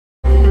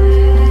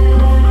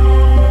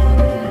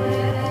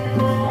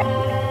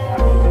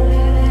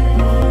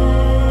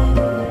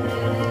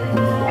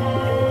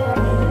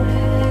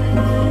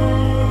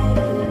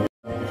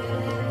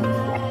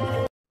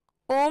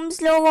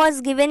Ohm's law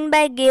was given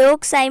by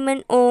Georg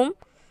Simon Ohm.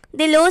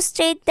 The law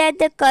states that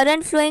the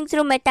current flowing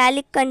through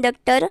metallic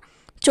conductor,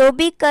 जो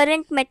भी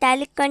current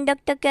metallic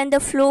conductor के अंदर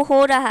flow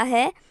हो रहा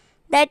है,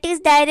 that is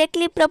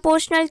directly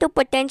proportional to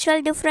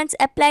potential difference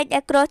applied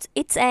across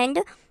its end,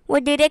 वो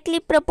directly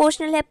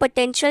proportional है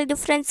potential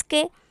difference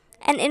के,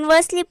 and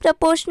inversely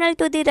proportional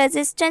to the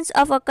resistance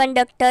of a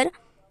conductor,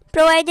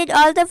 provided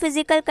all the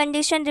physical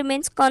condition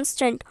remains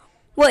constant.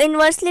 वो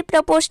inversely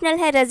proportional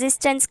है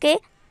resistance के.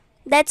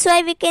 That's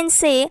why we can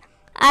say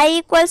I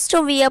equals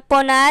to V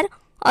upon R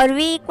or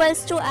V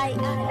equals to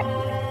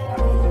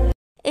IR.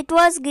 It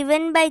was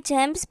given by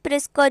James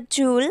Prescott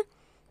Joule.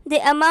 The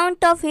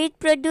amount of heat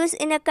produced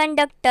in a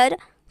conductor,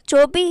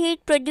 जो भी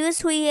heat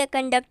produce हुई है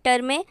conductor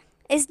में,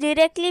 is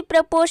directly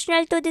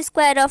proportional to the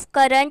square of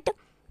current,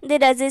 the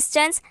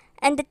resistance,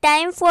 and the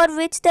time for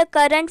which the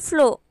current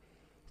flow.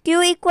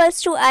 Q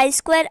equals to I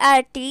square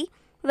RT,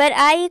 where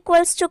I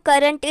equals to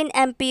current in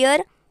ampere,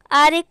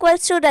 R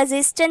equals to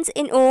resistance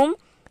in ohm,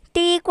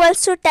 T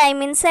equals to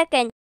time in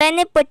second. When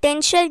a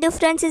potential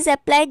difference is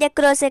applied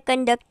across a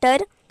conductor,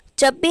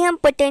 जब भी हम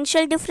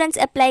potential difference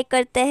apply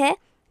करते हैं,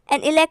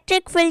 an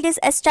electric field is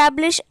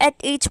established at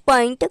each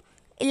point.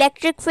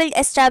 Electric field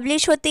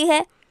establish होती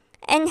है,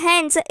 and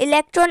hence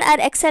electron are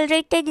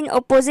accelerated in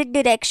opposite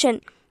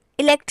direction.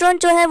 Electron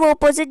जो है वो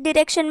opposite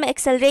direction में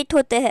accelerate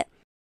होते हैं.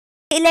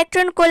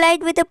 Electron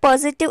collide with a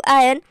positive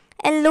ion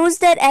and lose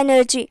their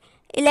energy.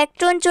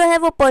 Electron जो है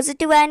वो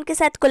positive ion के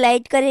साथ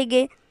collide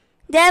करेंगे.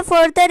 They are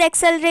further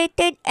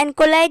accelerated and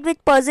collide with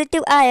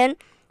positive ion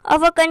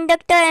of a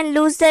conductor and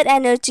lose their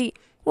energy.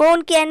 वो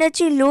उनकी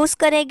energy lose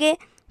करेंगे.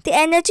 The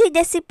energy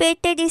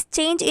dissipated is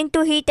changed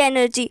into heat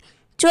energy.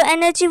 जो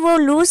energy वो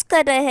lose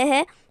कर रहे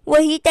हैं वो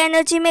heat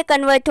energy में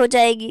convert हो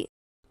जाएगी.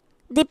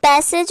 The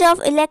passage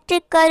of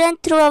electric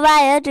current through a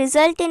wire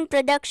result in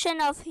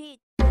production of heat.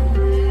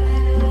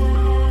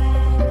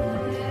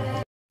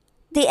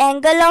 The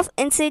angle of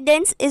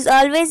incidence is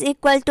always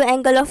equal to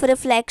angle of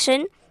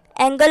reflection.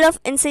 Angle of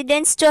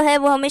incidence जो है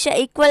वो हमेशा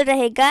equal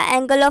रहेगा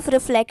angle of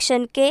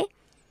reflection के.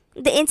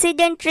 The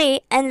incident ray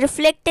and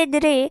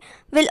reflected ray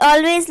will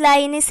always lie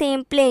in the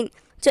same plane.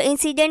 जो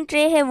incident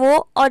ray है वो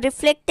और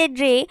reflected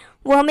ray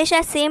वो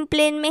हमेशा same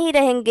plane में ही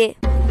रहेंगे.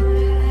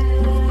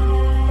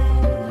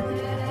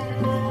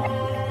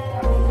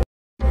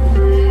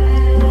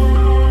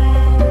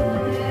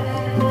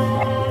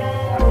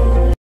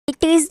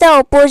 It is the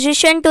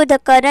opposition to the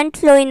current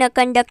flow in a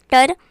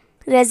conductor.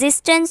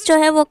 Resistance जो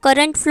है वो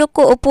current flow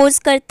को oppose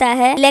करता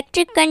है.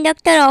 Electric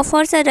conductor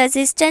offers a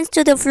resistance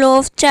to the flow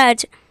of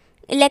charge.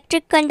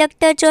 Electric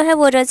conductor जो है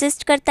वो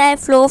resist करता है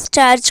flow of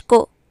charge को.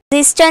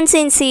 Resistance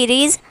in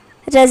series.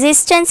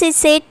 Resistance is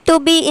said to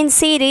be in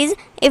series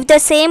if the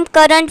same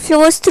current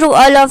flows through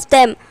all of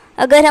them.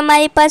 अगर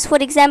हमारे पास for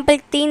example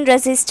 3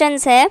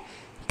 resistance है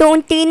तो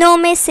उन तीनों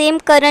में सेम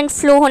करंट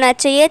फ्लो होना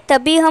चाहिए,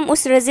 तभी हम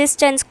उस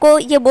रेजिस्टेंस को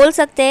ये बोल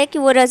सकते हैं कि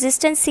वो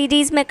रेजिस्टेंस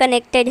सीरीज में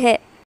कनेक्टेड है.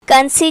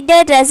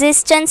 Consider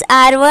resistance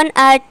R1,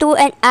 R2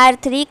 and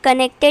R3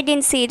 connected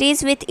in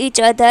series with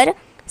each other.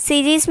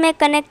 Series में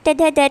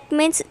कनेक्टेड है, दैट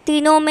मीन्स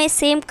तीनों में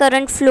सेम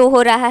करंट फ्लो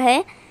हो रहा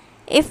है.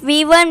 If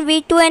V1,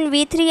 V2 and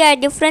V3 are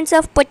difference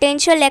of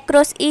potential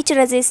across each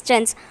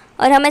resistance,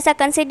 और हमें ऐसा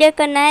कंसिडर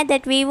करना है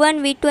that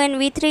V1, V2 and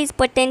V3 is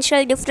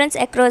potential difference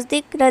across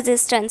the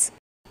resistance.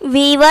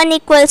 V1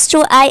 equals to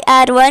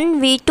IR1,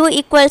 V2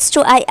 equals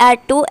to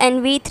IR2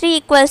 and V3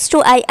 equals to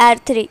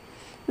IR3.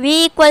 V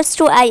equals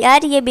to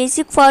IR ये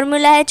basic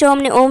formula है जो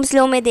हमने Ohm's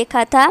law में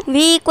देखा था.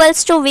 V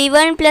equals to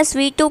V1 plus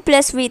V2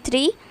 plus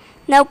V3.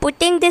 Now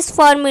putting this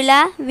formula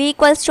V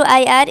equals to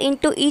IR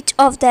into each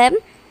of them.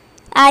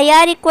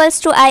 IR equals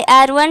to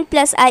IR1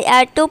 plus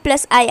IR2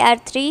 plus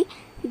IR3.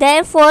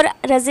 Therefore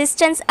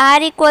resistance R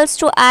equals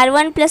to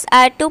R1 plus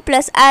R2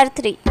 plus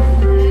R3.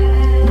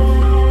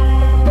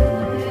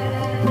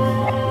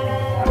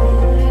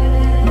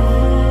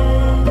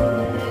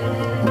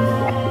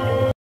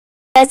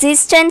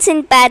 Resistance in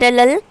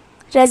parallel.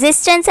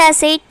 Resistance are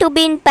said to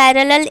be in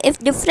parallel if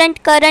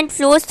different current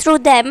flows through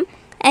them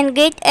and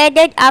get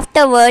added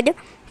afterward.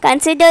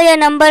 Consider a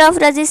number of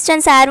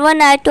resistance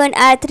R1, R2 and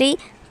R3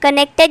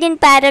 connected in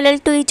parallel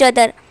to each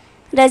other.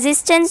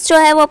 Resistance जो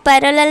है वो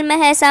parallel में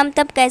है, ऐसा हम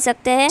तब कह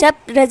सकते हैं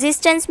जब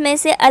resistance में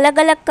से अलग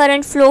अलग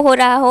current flow हो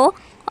रहा हो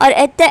और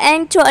at the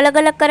end जो अलग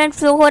अलग current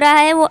flow हो रहा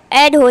है वो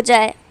add हो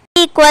जाए.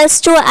 Equals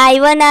to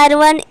I1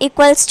 R1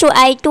 equals to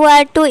I2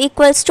 R2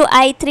 equals to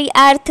I3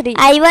 R3.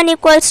 I1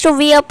 equals to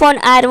V upon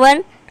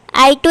R1,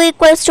 I2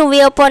 equals to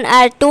V upon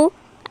R2,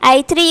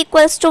 I3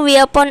 equals to V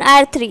upon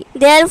R3.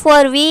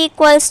 Therefore V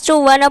equals to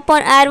 1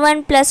 upon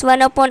R1 plus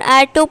 1 upon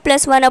R2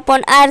 plus 1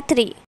 upon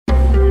R3.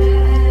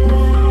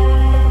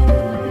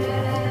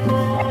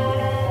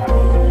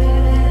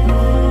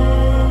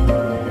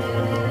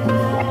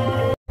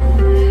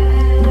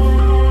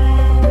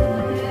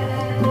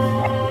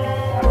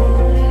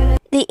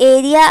 The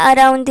area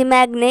around the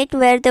magnet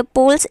where the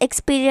poles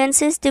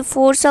experiences the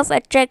force of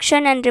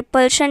attraction and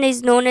repulsion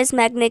is known as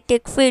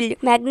magnetic field.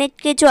 Magnet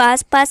के जो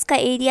आसपास का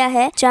area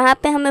है जहाँ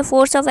पे हमें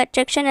force of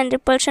attraction and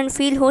repulsion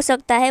feel हो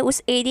सकता है,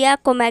 उस एरिया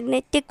को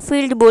मैग्नेटिक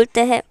फील्ड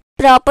बोलते हैं.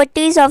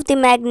 Properties of the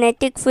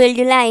magnetic field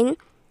line.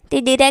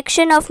 The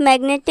direction of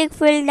magnetic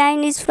field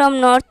line is from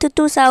north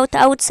to south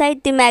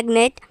outside the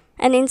magnet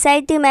and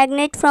inside the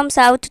magnet from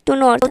south to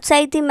north.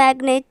 Outside the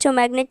magnet जो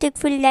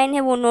magnetic field line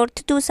है वो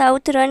north to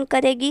south run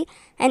करेगी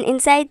and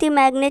inside the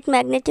magnet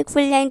magnetic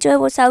field line जो है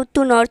वो south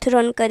to north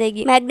run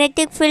करेगी.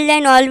 Magnetic field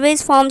line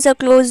always forms a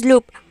closed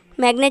loop.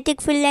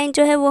 Magnetic field line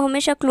जो है वो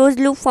हमेशा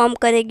closed loop form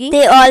करेगी.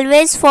 They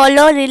always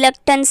follow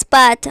reluctance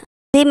path.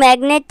 The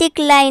magnetic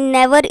line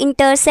never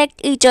intersect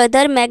each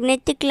other.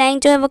 Magnetic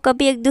line जो है वो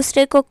कभी एक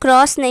दूसरे को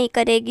क्रॉस नहीं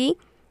करेगी.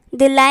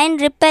 The line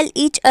repel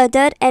each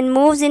other and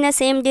moves in a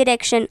same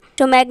direction.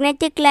 जो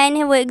magnetic line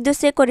है वो एक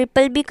दूसरे को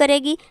रिपेल भी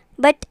करेगी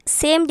बट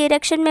सेम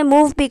डायरेक्शन में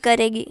मूव भी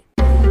करेगी.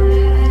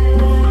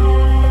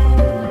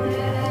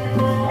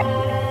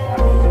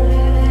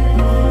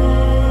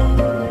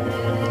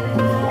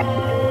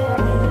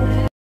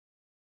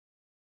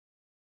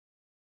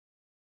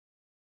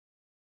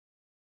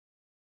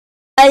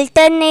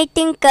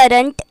 Alternating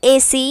current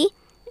AC.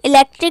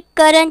 Electric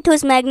current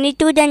whose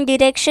magnitude and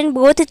direction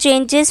both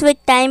changes with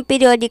time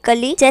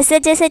periodically. जैसे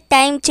जैसे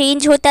टाइम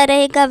चेंज होता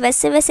रहेगा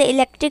वैसे वैसे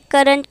इलेक्ट्रिक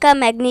करंट का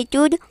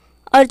मैग्नीट्यूड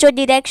और जो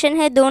डायरेक्शन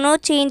है दोनों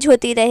चेंज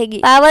होती रहेगी.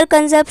 Power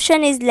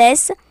consumption is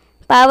less.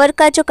 Power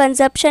का जो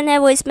कंजप्शन है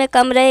वो इसमें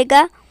कम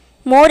रहेगा.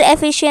 मोर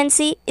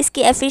एफिशिएंसी,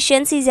 इसकी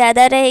एफिशिएंसी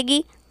ज़्यादा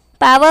रहेगी.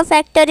 Power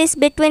factor is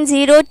between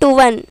 0 to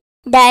 1.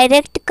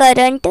 Direct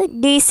current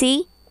DC.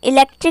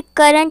 Electric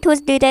current whose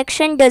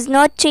direction does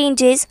not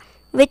changes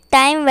with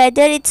time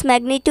whether its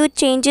magnitude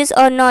changes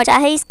or not.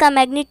 चाहे इसका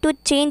मैग्नीट्यूड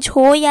चेंज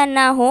हो या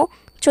ना हो,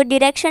 जो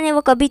डायरेक्शन है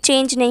वो कभी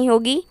चेंज नहीं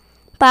होगी.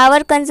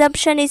 Power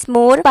consumption is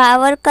more.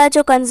 Power का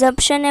जो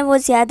कंजप्शन है वो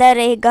ज़्यादा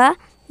रहेगा.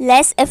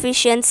 लेस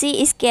एफिशिएंसी,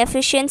 इसकी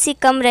एफिशिएंसी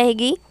कम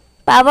रहेगी.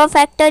 Power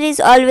factor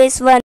is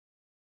always 1.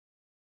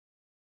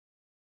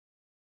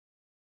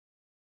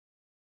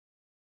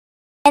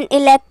 An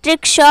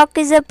electric shock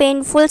is a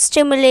painful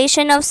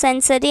stimulation of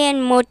sensory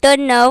and motor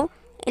nerve.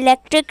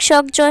 Electric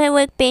shock जो है वो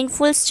एक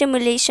painful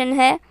stimulation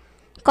है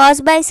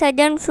caused by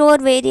sudden flow or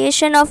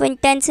variation of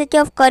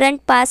intensity of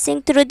current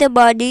passing through the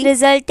body,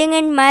 resulting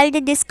in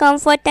mild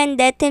discomfort and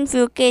death in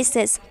few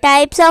cases.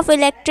 Types of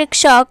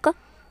electric shock.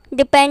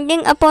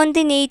 Depending upon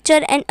the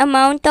nature and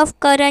amount of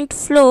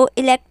current flow,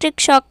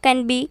 electric shock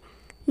can be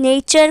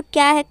nature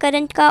क्या है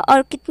current का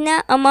और कितना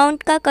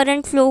amount का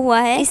current flow हुआ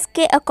है,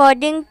 इसके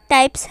according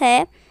types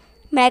है.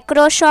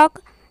 Macro shock.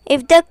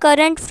 If the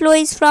current flow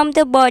is from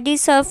the body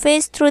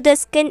surface through the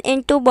skin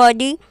into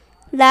body,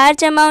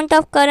 large amount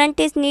of current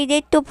is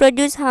needed to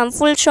produce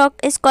harmful shock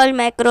is called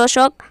macro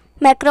shock.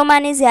 Macro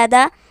माने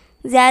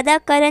ज़्यादा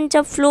current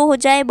जब flow हो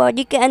जाए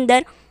body के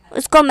अंदर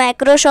उसको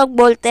macro shock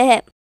बोलते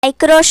हैं.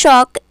 Micro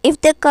shock. If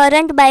the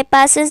current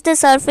bypasses the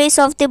surface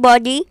of the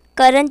body,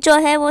 current जो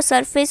है वो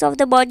सरफेस ऑफ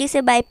द बॉडी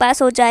से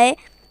बाईपास हो जाए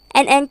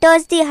and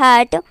enters the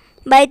heart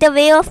by the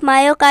way of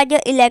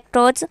myocardial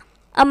electrodes,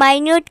 a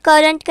minute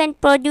current can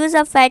produce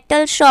a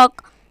fatal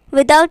shock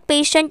without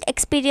patient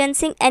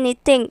experiencing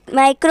anything.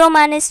 Micro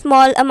माने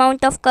small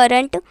amount of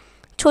current.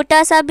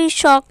 छोटा सा भी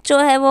shock जो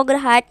है वो अगर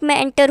हार्ट में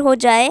एंटर हो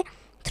जाए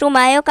थ्रू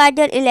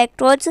मायोकार्डियल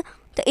इलेक्ट्रोड्स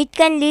तो it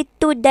can lead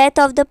to death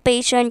of the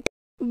patient.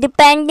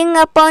 Depending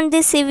upon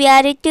the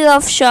severity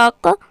of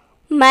shock.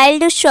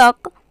 Mild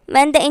shock.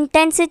 When the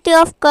intensity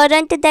of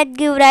current that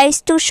give rise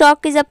to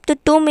shock is up to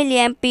 2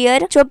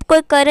 milliampere, जब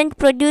कोई current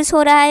produce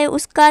हो रहा है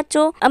उसका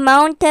जो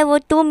amount है वो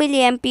 2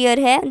 milliampere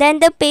है, then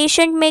the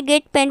patient may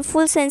get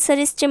painful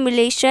sensory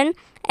stimulation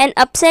and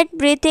upset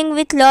breathing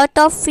with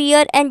lot of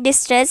fear and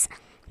distress.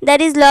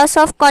 There is loss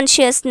of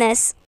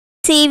consciousness.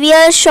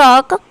 Severe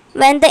shock.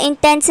 When the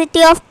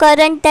intensity of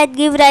current that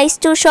give rise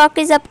to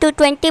shock is up to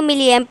 20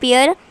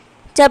 milliampere,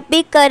 जब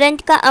भी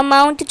current का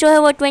amount जो है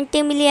वो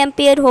 20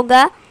 milliampere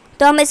होगा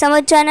तो हमें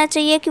समझ जाना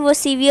चाहिए कि वो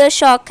सीवियर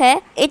शॉक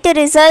है. It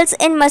results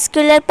in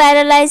muscular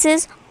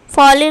paralysis,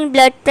 fall in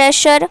blood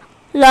pressure,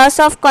 loss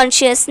of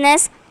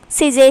consciousness,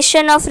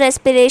 cessation of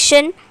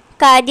respiration,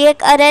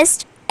 cardiac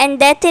arrest and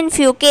death in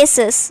few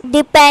cases.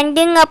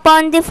 Depending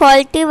upon the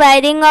faulty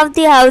wiring of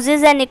the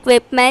houses and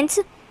equipments,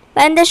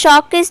 when the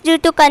shock is due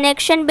to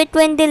connection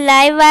between the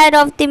live wire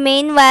of the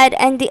main wire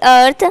and the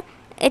earth,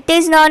 it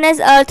is known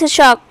as earth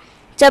shock.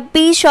 जब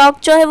भी shock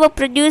जो है वो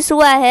produce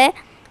हुआ है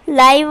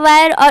live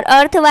wire और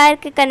earth wire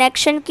के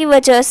connection की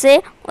वजह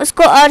से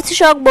उसको अर्थ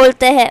शॉक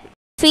बोलते हैं.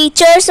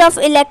 Features of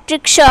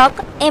electric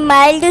shock. A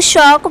mild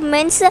shock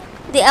means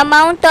the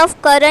amount of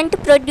current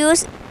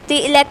produce the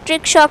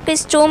electric shock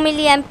is 2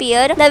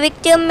 milliampere. The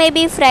victim may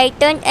be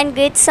frightened and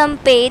get some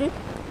pain.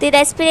 The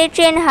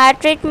respiratory and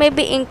heart rate may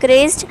be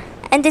increased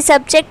and the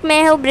subject may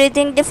have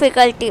breathing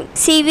difficulty.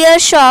 Severe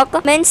shock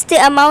means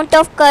the amount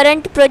of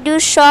current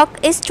produced shock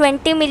is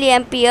 20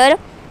 milliampere.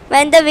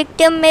 When the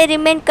victim may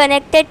remain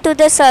connected to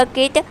the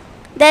circuit,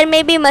 there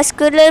may be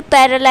muscular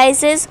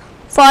paralysis,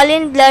 fall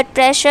in blood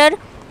pressure,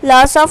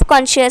 loss of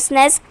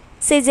consciousness,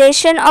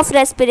 cessation of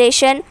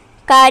respiration,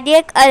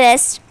 cardiac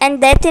arrest,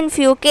 and death in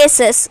few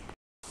cases.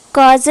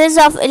 Causes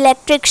of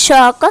electric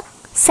shock: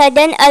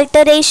 sudden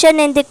alteration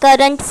in the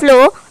current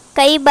flow.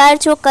 कई बार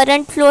जो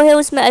current flow है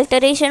उसमें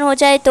alteration हो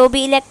जाए तो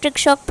भी electric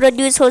shock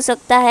produce हो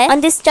सकता है.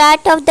 On the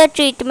start of the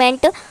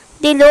treatment,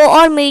 the low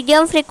or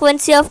medium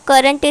frequency of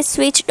current is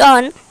switched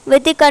on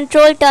with the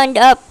control turned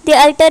up. The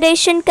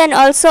alteration can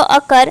also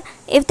occur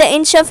if the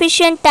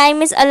insufficient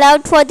time is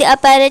allowed for the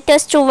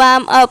apparatus to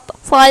warm up.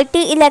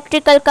 Faulty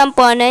electrical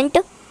component: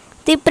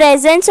 the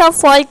presence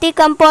of faulty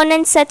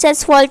components such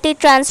as faulty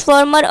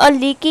transformer or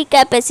leaky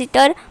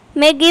capacitor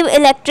may give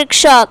electric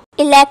shock.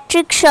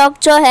 Electric shock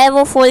जो है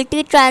वो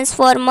faulty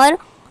transformer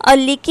और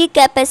leaky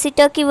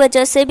capacitor की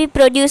वजह से भी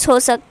produce हो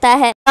सकता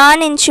है.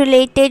 Non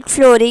insulated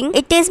flooring: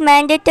 it is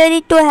mandatory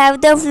to have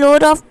the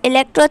floor of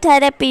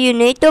electrotherapy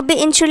unit to be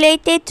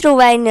insulated through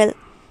vinyl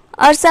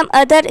or some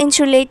other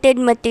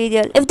insulated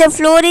material. If the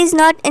floor is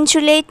not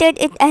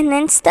insulated, it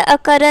enhances the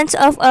occurrence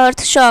of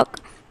earth shock.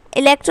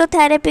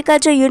 Electrotherapy का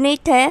जो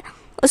unit है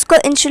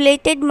उसको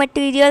insulated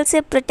material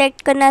से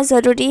protect करना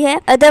ज़रूरी है,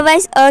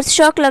 otherwise अर्थ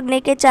shock लगने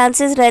के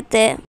चांसेस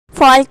रहते हैं.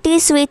 Faulty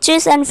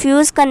switches and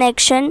fuse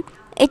connection: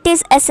 it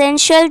is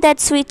essential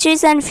that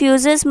switches and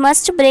fuses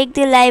must break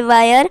the live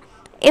wire.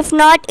 If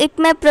not,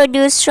 it may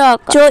produce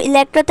shock. जो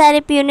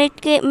इलेक्ट्रोथेरेपी यूनिट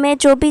के में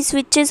जो भी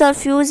स्विचेस और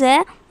फ्यूज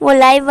है वो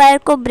लाइव वायर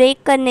को ब्रेक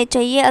करने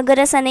चाहिए. अगर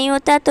ऐसा नहीं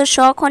होता तो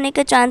शॉक होने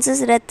के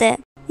चांसेस रहते हैं.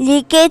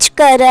 Leakage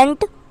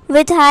current: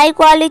 with high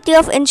quality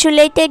of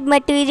insulated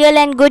material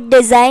and good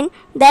design,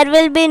 there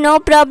will be no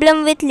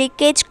problem with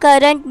leakage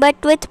current,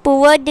 but with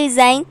poor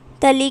design,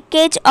 the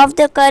leakage of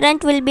the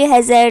current will be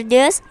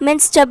hazardous.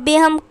 Means जब भी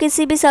हम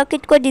किसी भी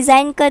circuit को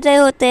design कर रहे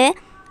होते हैं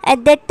एट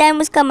दैट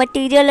टाइम उसका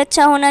मटेरियल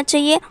अच्छा होना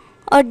चाहिए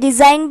और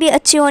डिज़ाइन भी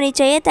अच्छी होनी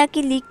चाहिए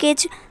ताकि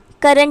लीकेज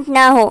करंट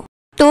ना हो.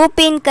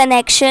 2-pin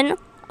connection: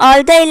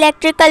 all the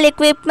electrical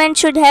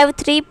equipment should have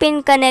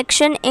 3-pin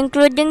connection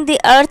including the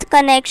earth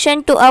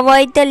connection to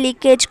avoid the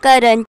leakage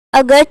current.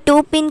 अगर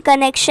 2-pin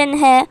कनेक्शन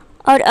है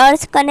और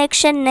अर्थ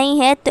कनेक्शन नहीं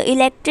है तो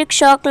इलेक्ट्रिक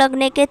शॉक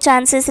लगने के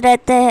चांसेस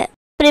रहते हैं.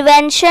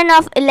 Prevention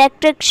of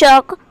electric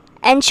shock: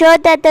 ensure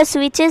that the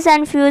switches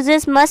and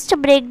fuses must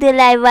break the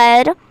live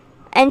wire.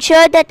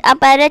 Ensure that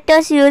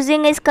apparatus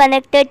using is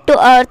connected to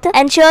earth.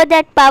 Ensure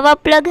that power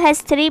plug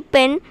has 3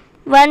 pin,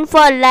 one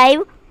for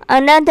live,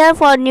 another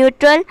for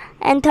neutral,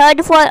 and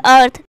third for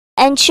earth.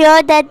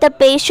 Ensure that the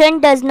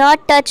patient does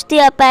not touch the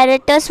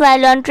apparatus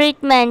while on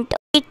treatment.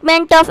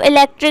 Treatment of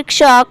electric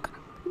shock: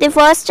 the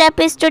first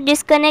step is to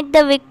disconnect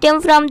the victim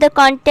from the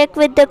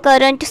contact with the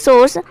current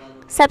source.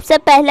 सबसे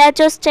पहला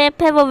जो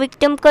step है वो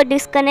victim को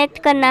disconnect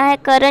करना है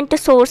current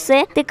source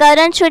से. The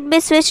current should be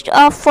switched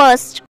off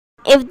first.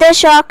 If the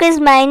shock is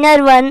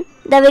minor one,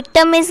 the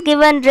victim is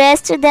given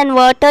rest then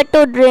water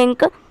to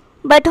drink,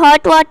 but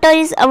hot water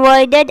is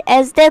avoided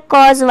as they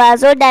cause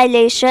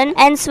वाजोडाइलेशन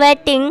and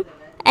sweating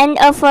and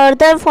a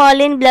further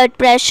fall in blood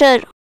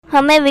pressure.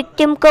 हमें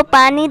victim को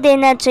पानी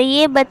देना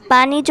चाहिए, but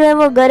पानी जो है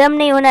वो गर्म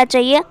नहीं होना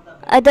चाहिए,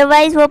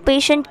 अदरवाइज वो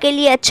पेशेंट के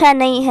लिए अच्छा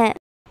नहीं है.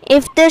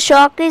 If the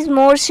shock is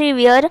more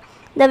severe,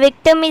 the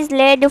victim is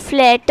laid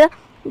flat,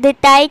 the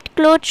tight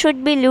cloth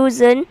should be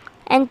loosened,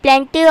 and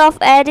plenty of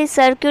air is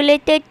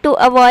circulated to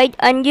avoid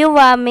undue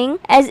warming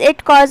as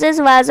it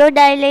causes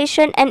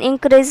vasodilation and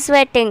increased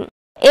sweating.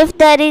 If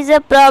there is a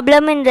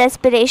problem in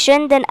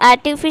respiration, then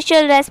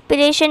artificial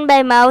respiration by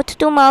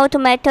mouth-to-mouth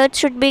method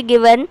should be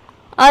given,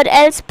 or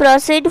else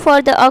proceed for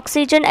the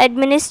oxygen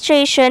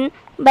administration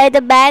by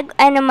the bag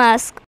and a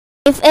mask.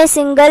 If a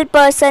single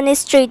person is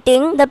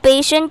treating, the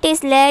patient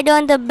is laid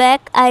on the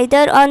back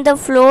either on the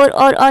floor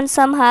or on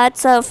some hard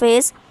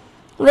surface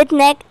with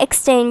neck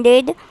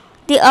extended.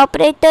 The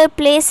operator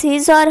places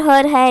his or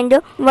her hand,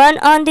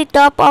 one on the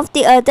top of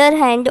the other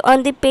hand,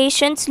 on the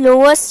patient's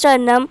lower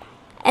sternum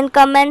and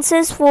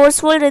commences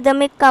forceful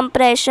rhythmic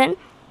compression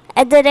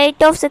at the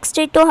rate of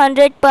 60 to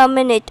 100 per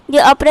minute.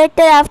 The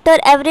operator, after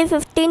every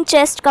 15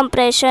 chest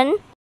compression,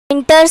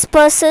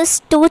 intersperses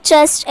 2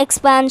 chest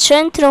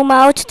expansion through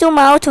mouth to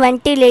mouth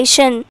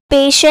ventilation.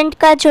 Patient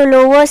का जो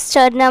lower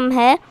sternum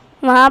है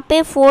वहाँ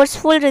पे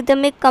forceful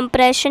rhythmic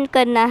compression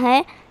करना है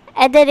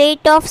at the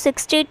rate of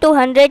 60 to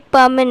 100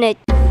 per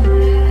minute.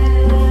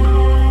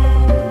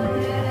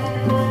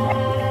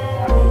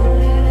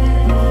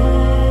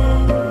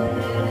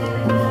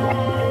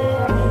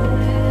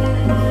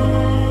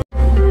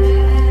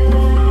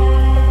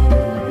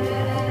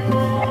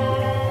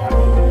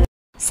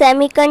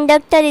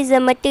 Semiconductor is a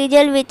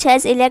material which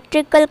has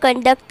electrical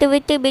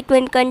conductivity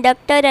between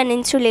conductor and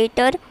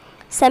insulator.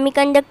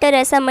 Semiconductor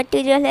ऐसा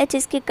material है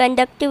जिसकी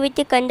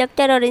कंडक्टिविटी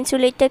कंडक्टर और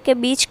इंसुलेटर के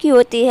बीच की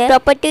होती है.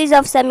 Properties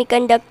of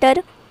semiconductor: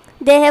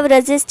 they have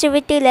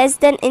resistivity less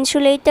than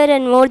insulator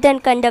and more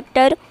than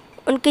conductor.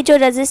 उनकी जो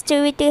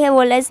रेजिस्टिविटी है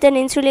वो लेस देन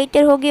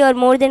इंसुलेटर होगी और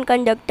more than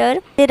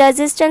conductor. The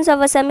resistance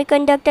of a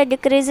semiconductor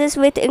decreases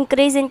with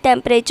increase in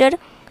temperature.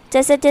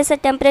 जैसे जैसे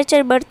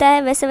टेम्परेचर बढ़ता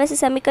है वैसे वैसे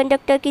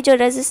सेमीकंडक्टर की जो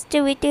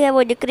रेजिस्टिविटी है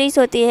वो डिक्रीज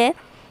होती है.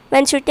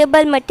 When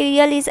suitable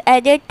material is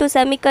added to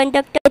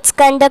semiconductor, its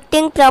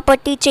conducting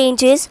property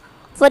changes.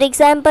 For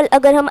example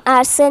अगर हम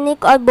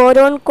आर्सेनिक और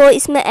बोरोन को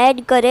इसमें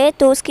ऐड करें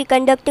तो उसकी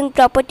कंडक्टिंग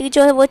प्रॉपर्टी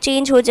जो है वो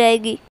चेंज हो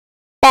जाएगी।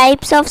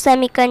 टाइप्स ऑफ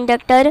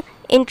सेमीकंडक्टर,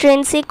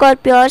 इंट्रिंसिक और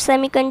प्योर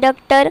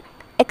सेमीकंडक्टर,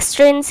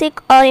 एक्सट्रिंसिक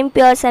और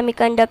impure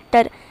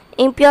semiconductor.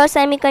 Impure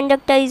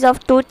semiconductor is of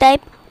two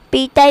type,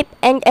 P type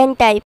and N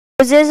type.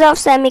 Uses of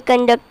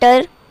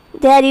semiconductor,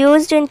 they are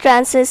used in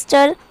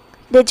transistor,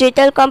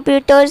 digital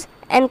computers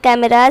and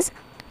cameras,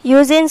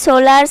 used in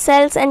solar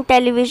cells and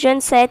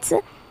television sets.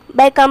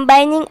 By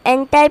combining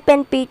N type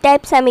and P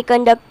type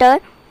semiconductor,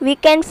 we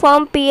can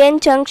form PN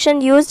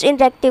junction used in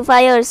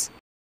rectifiers.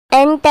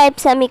 N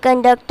type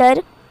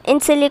semiconductor,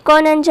 in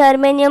silicon and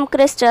germanium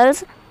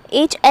crystals,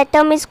 each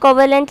atom is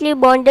covalently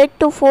bonded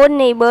to 4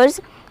 neighbors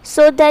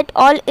so that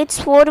all its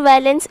 4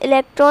 valence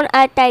electron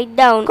are tied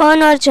down.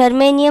 Silicon और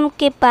germanium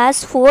के पास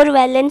 4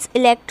 valence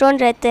electron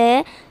रहते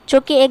हैं जो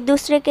कि एक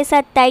दूसरे के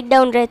साथ टाइड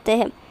डाउन रहते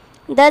हैं.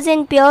 Thus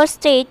in pure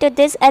state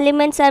these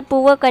elements are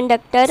poor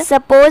conductor.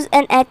 Suppose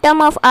an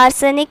atom of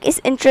arsenic is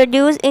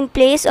introduced in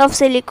place of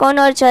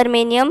silicon or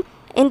germanium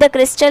in the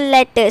crystal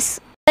lattice.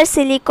 अगर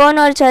सिलिकॉन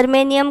और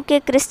जर्मेनियम के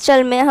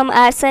क्रिस्टल में हम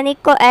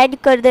arsenic को add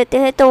कर देते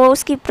हैं तो वो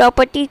उसकी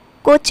प्रॉपर्टी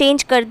को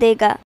चेंज कर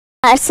देगा.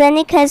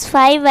 Arsenic has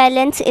 5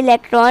 valence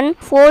electron,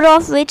 4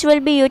 of which will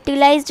be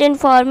utilized in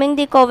forming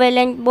the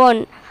covalent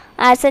bond.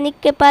 Arsenic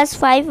के पास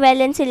 5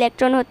 वैलेंस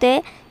इलेक्ट्रॉन होते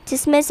हैं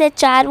जिसमें से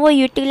 4 वो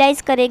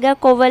यूटिलाइज करेगा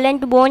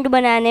कोवेलेंट बॉन्ड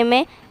बनाने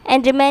में,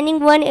 and remaining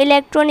 1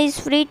 electron is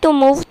free to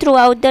move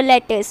throughout the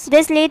lattice.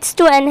 This leads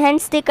to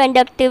enhance the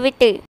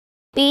conductivity.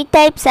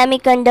 P-type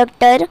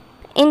semiconductor.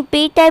 In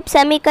P-type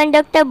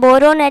semiconductor,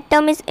 boron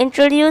atom is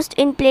introduced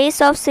in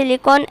place of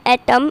silicon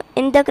atom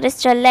in the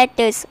crystal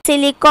lattice.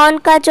 Silicon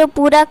का जो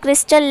पूरा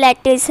crystal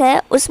lattice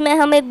है उसमें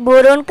हम एक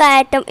boron का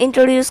atom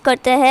introduce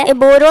करते हैं. ए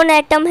boron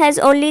atom has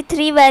only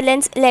 3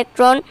 valence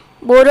electron.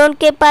 Boron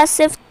के पास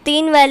सिर्फ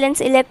 3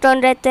 वैलेंस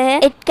इलेक्ट्रॉन रहते हैं.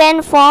 It can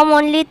form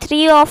only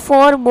 3 or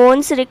 4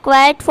 bonds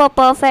required for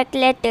perfect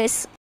lattice.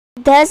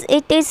 Thus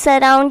it is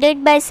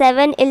surrounded by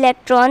 7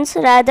 electrons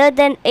rather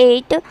than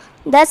 8.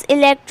 Thus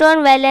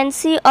electron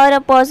valency or a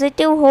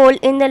positive hole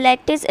in the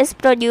lattice is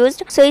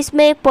produced. So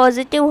इसमें एक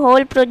positive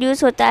hole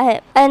produce होता है.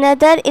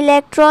 Another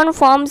electron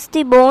forms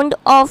the bond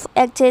of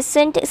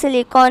adjacent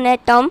silicon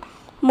atom,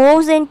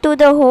 moves into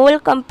the hole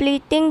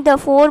completing the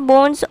 4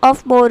 bonds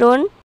of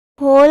boron.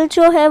 Whole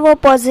जो है वो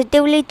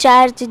positively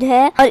charged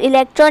है और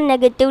electron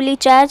negatively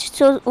charge,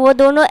 सो वो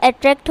दोनों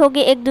अट्रैक्ट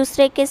होंगे एक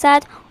दूसरे के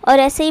साथ और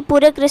ऐसे ही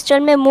पूरे क्रिस्टल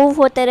में मूव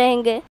होते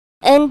रहेंगे.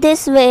 In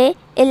this way,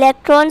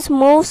 electrons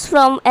moves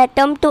from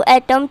atom to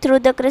atom through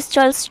the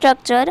crystal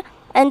structure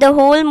and the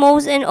hole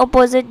moves in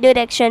opposite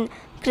direction.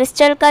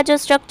 Crystal का जो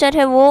स्ट्रक्चर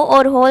है वो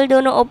और होल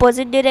दोनों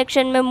ऑपोजिट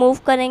डायरेक्शन में मूव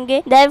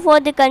करेंगे. Therefore,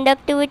 the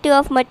conductivity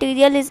of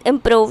material is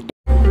improved.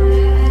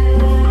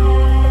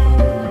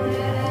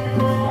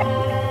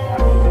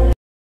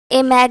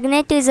 A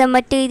magnet is a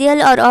material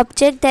or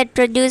object that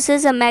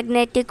produces a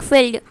magnetic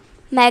field.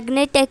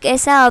 Magnet एक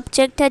ऐसा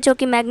ऑब्जेक्ट है जो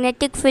कि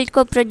मैग्नेटिक फील्ड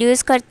को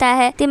प्रोड्यूस करता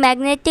है. The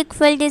magnetic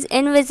field is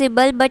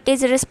invisible but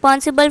is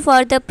responsible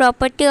for the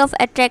property of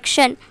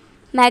attraction.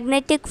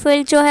 Magnetic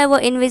field जो है वो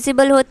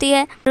इनविजिबल होती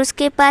है और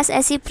उसके पास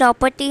ऐसी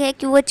प्रॉपर्टी है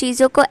कि वो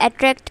चीज़ों को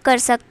अट्रैक्ट कर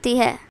सकती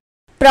है.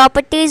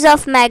 Properties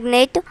of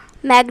magnet.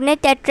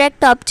 Magnet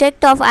attract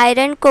object of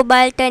iron,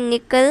 cobalt and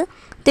निकल.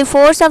 The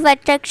force of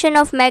attraction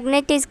of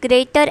magnet is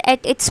greater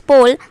at its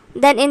pole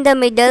than in the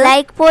middle.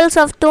 Like poles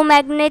of two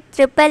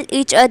magnets repel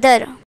each other.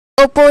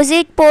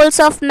 Opposite poles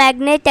of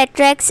magnet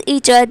attracts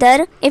each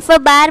other. If a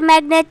bar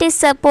magnet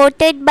is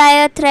supported by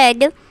a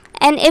thread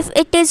and if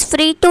it is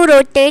free to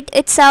rotate,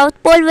 its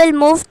south pole will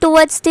move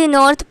towards the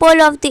north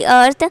pole of the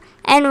earth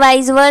and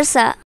vice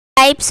versa.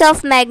 Types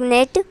of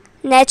magnet.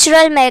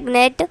 Natural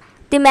magnet.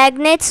 The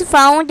magnets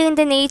found in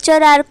the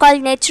nature are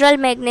called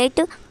natural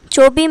magnet.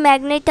 जो भी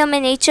magnet हमें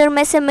nature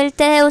में से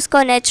मिलते हैं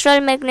उसको natural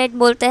magnet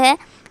बोलते हैं.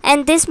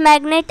 And this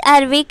magnet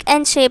are weak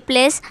and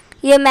shapeless.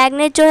 ये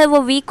मैग्नेट जो है वो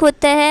वीक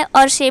होते हैं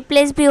और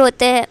शेपलेस भी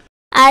होते हैं.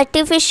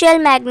 Artificial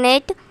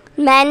magnet.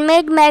 Man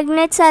made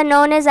magnets are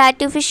known as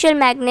artificial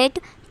magnet.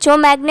 जो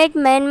मैग्नेट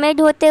मैन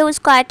मेड होते हैं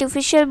उसको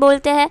आर्टिफिशियल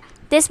बोलते हैं.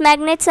 This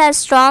magnets are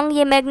strong.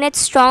 ये मैग्नेट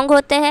स्ट्रॉन्ग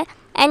होते हैं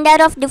and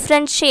are of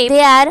different shape.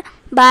 They are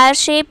bar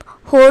shape,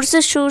 horse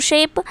shoe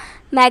shape,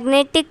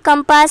 magnetic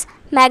compass,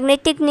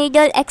 magnetic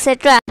needle,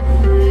 etc.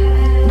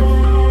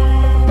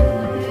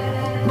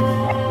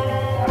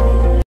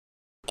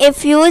 A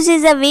fuse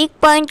is a weak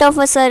point of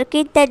a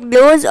circuit that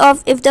blows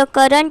off if the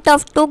current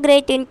of too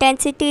great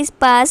intensity is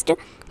passed.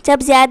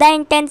 जब ज़्यादा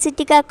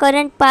intensity का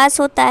current pass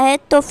होता है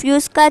तो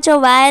fuse का जो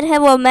wire है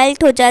वो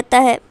मेल्ट हो जाता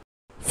है.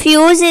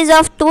 Fuse is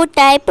of two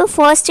type.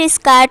 First is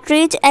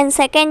cartridge and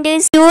second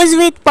is fuse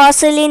with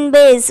porcelain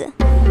base.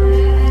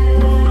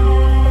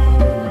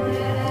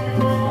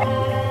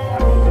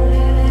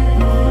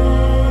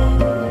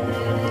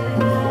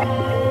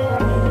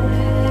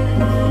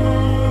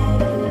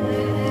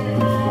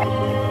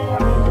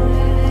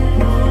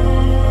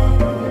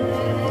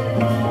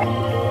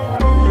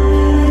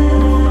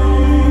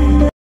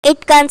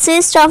 It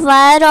consists of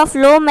wire of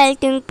low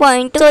melting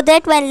point so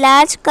that when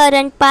large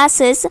current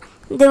passes,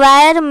 The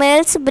wire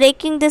melts,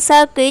 breaking the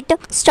circuit,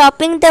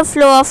 stopping the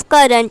flow of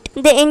current.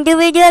 The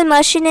individual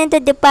machine in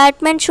the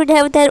department should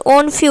have their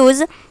own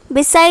fuse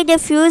beside a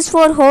fuse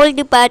for whole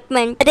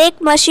department. हर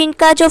एक machine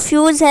का जो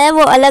fuse है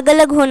वो अलग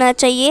अलग होना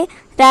चाहिए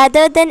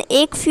rather than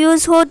एक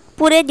फ्यूज हो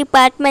पूरे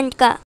डिपार्टमेंट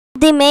का.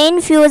 The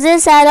main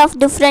fuses are of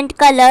different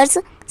colors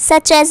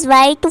such as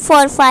white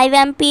for 5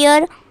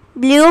 ampere,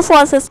 blue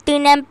for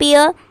 15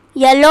 ampere,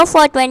 yellow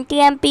for 20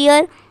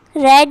 ampere,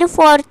 red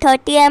for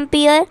 30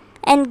 ampere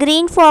and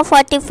green for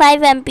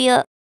 45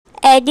 ampere.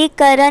 Eddy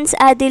currents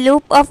are the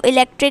loop of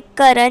electric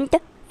current.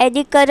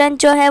 Eddy current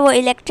जो है वो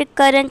electric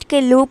current के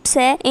loops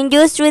है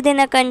induced with in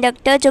a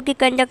conductor जो कि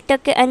conductor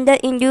के अंदर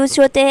induce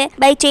होते हैं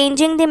by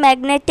changing the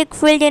magnetic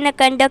field in a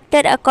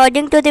conductor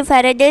according to the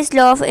Faraday's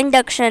law of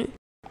induction.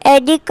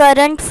 Eddy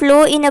current flow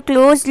in a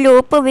closed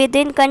loop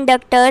within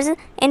conductors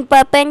in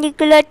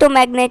perpendicular to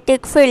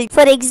magnetic field.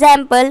 For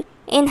example,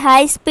 in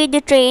high-speed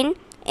train,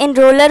 in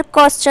roller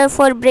coaster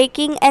for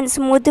braking and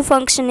smooth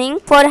functioning,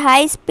 for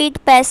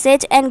high-speed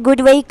passage and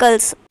good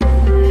vehicles.